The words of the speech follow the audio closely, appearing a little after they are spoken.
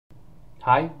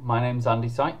Hi, my name's Andy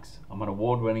Sykes. I'm an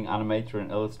award-winning animator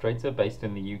and illustrator based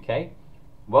in the UK.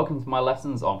 Welcome to my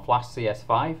lessons on Flash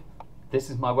CS5. This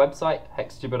is my website,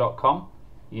 hexjibber.com.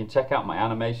 You can check out my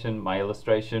animation, my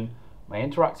illustration, my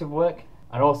interactive work,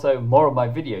 and also more of my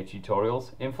video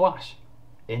tutorials in Flash.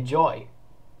 Enjoy!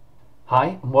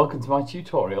 Hi, and welcome to my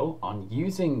tutorial on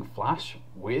using Flash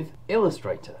with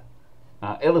Illustrator.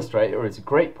 Now, Illustrator is a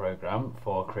great program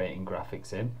for creating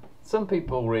graphics in. Some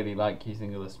people really like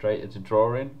using Illustrator to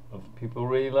draw in, other people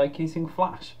really like using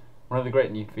Flash. One of the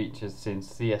great new features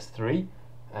since CS3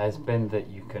 has been that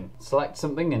you can select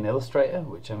something in Illustrator,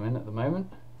 which I'm in at the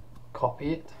moment,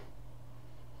 copy it,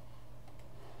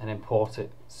 and import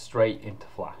it straight into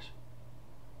Flash.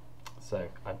 So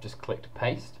I've just clicked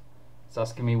paste. It's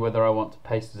asking me whether I want to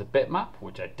paste as a bitmap,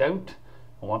 which I don't.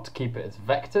 I want to keep it as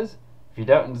vectors. If you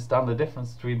don't understand the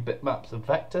difference between bitmaps and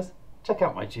vectors, check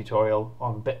out my tutorial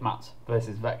on bitmaps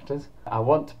versus vectors. I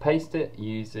want to paste it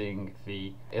using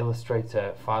the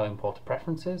Illustrator file importer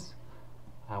preferences.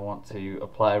 I want to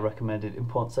apply recommended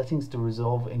import settings to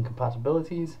resolve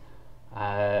incompatibilities.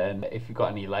 And if you've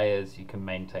got any layers, you can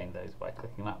maintain those by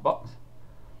clicking that box.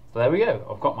 So there we go.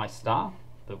 I've got my star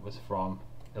that was from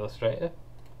Illustrator.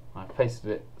 I've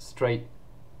pasted it straight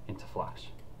into Flash.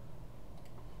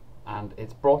 And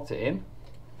it's brought it in.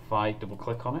 If I double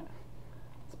click on it,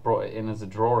 it's brought it in as a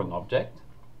drawing object,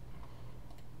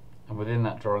 and within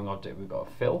that drawing object we've got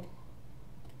a fill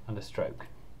and a stroke.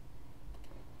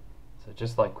 So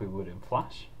just like we would in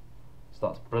Flash. So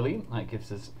that's brilliant. That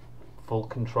gives us full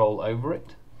control over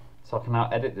it. So I can now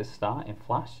edit this star in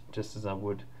Flash just as I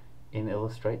would in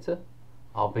Illustrator,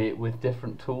 albeit with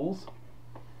different tools.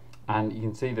 And you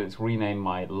can see that it's renamed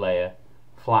my layer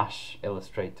Flash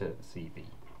Illustrator CV.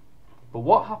 But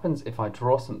what happens if I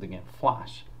draw something in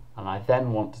Flash and I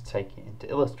then want to take it into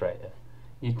Illustrator?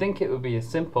 You'd think it would be as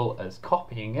simple as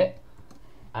copying it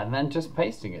and then just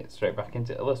pasting it straight back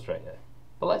into Illustrator.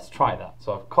 But let's try that.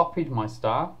 So I've copied my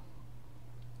star,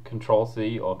 Control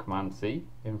C or Command C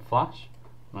in Flash,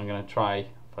 and I'm going to try,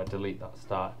 if I delete that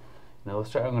star in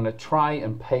Illustrator, I'm going to try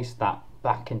and paste that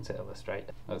back into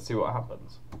Illustrator. Let's see what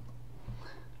happens.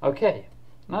 Okay,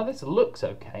 now this looks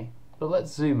okay, but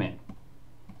let's zoom in.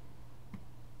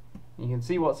 You can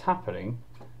see what's happening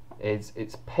is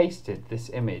it's pasted this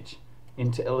image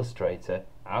into Illustrator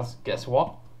as, guess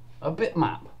what? A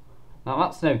bitmap. Now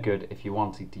that's no good if you're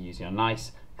wanting to use your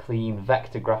nice clean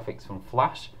vector graphics from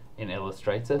Flash in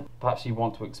Illustrator. Perhaps you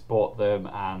want to export them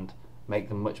and make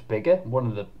them much bigger. One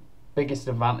of the biggest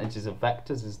advantages of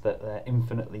vectors is that they're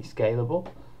infinitely scalable.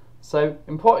 So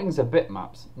importing as a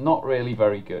bitmap's not really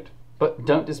very good. But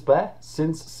don't despair,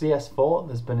 since CS4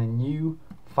 there's been a new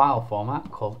file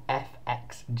format called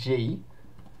FXG,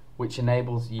 which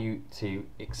enables you to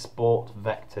export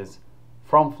vectors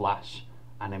from Flash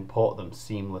and import them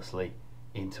seamlessly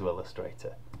into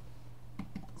Illustrator.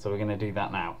 So we're going to do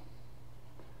that now.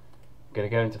 I'm going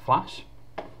to go into Flash,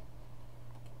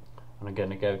 and I'm going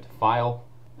to go to File,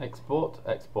 Export,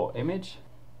 Export Image,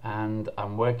 and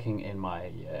I'm working in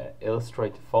my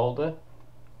Illustrator folder,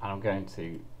 and I'm going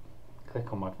to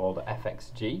click on my folder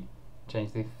FXG,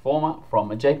 change the format from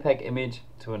a JPEG image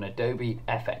to an Adobe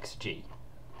FXG,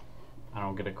 and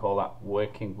I'm going to call that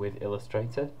working with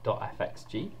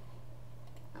Illustrator.fxg.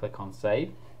 Click on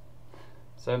Save.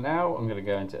 So now I'm going to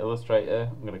go into Illustrator,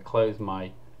 I'm going to close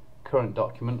my current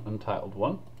document Untitled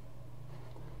 1,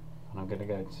 and I'm going to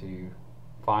go to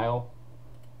File,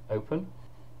 Open,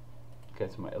 go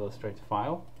to my Illustrator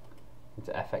file,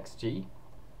 into FXG,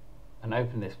 and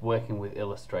open this Working with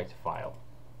Illustrator file.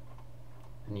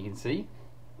 And you can see,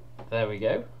 there we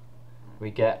go. We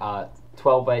get our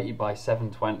 1280 by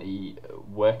 720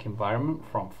 work environment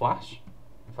from Flash.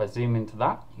 If I zoom into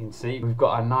that, you can see we've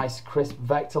got our nice crisp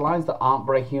vector lines that aren't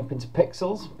breaking up into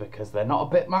pixels because they're not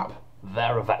a bitmap,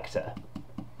 they're a vector.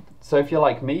 So if you're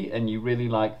like me and you really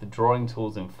like the drawing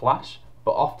tools in Flash,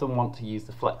 but often want to use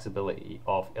the flexibility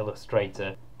of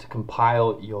Illustrator to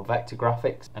compile your vector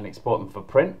graphics and export them for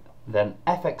print, then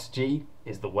FXG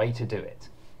is the way to do it.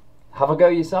 Have a go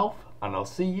yourself, and I'll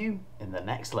see you in the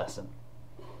next lesson.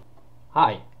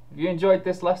 Hi, if you enjoyed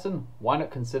this lesson, why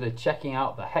not consider checking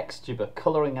out the hexjibber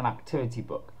colouring and activity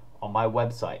book on my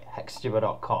website,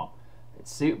 hexjibber.com.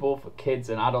 It's suitable for kids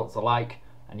and adults alike,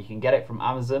 and you can get it from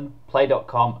Amazon,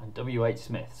 Play.com and WH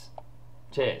Smith's.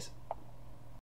 Cheers.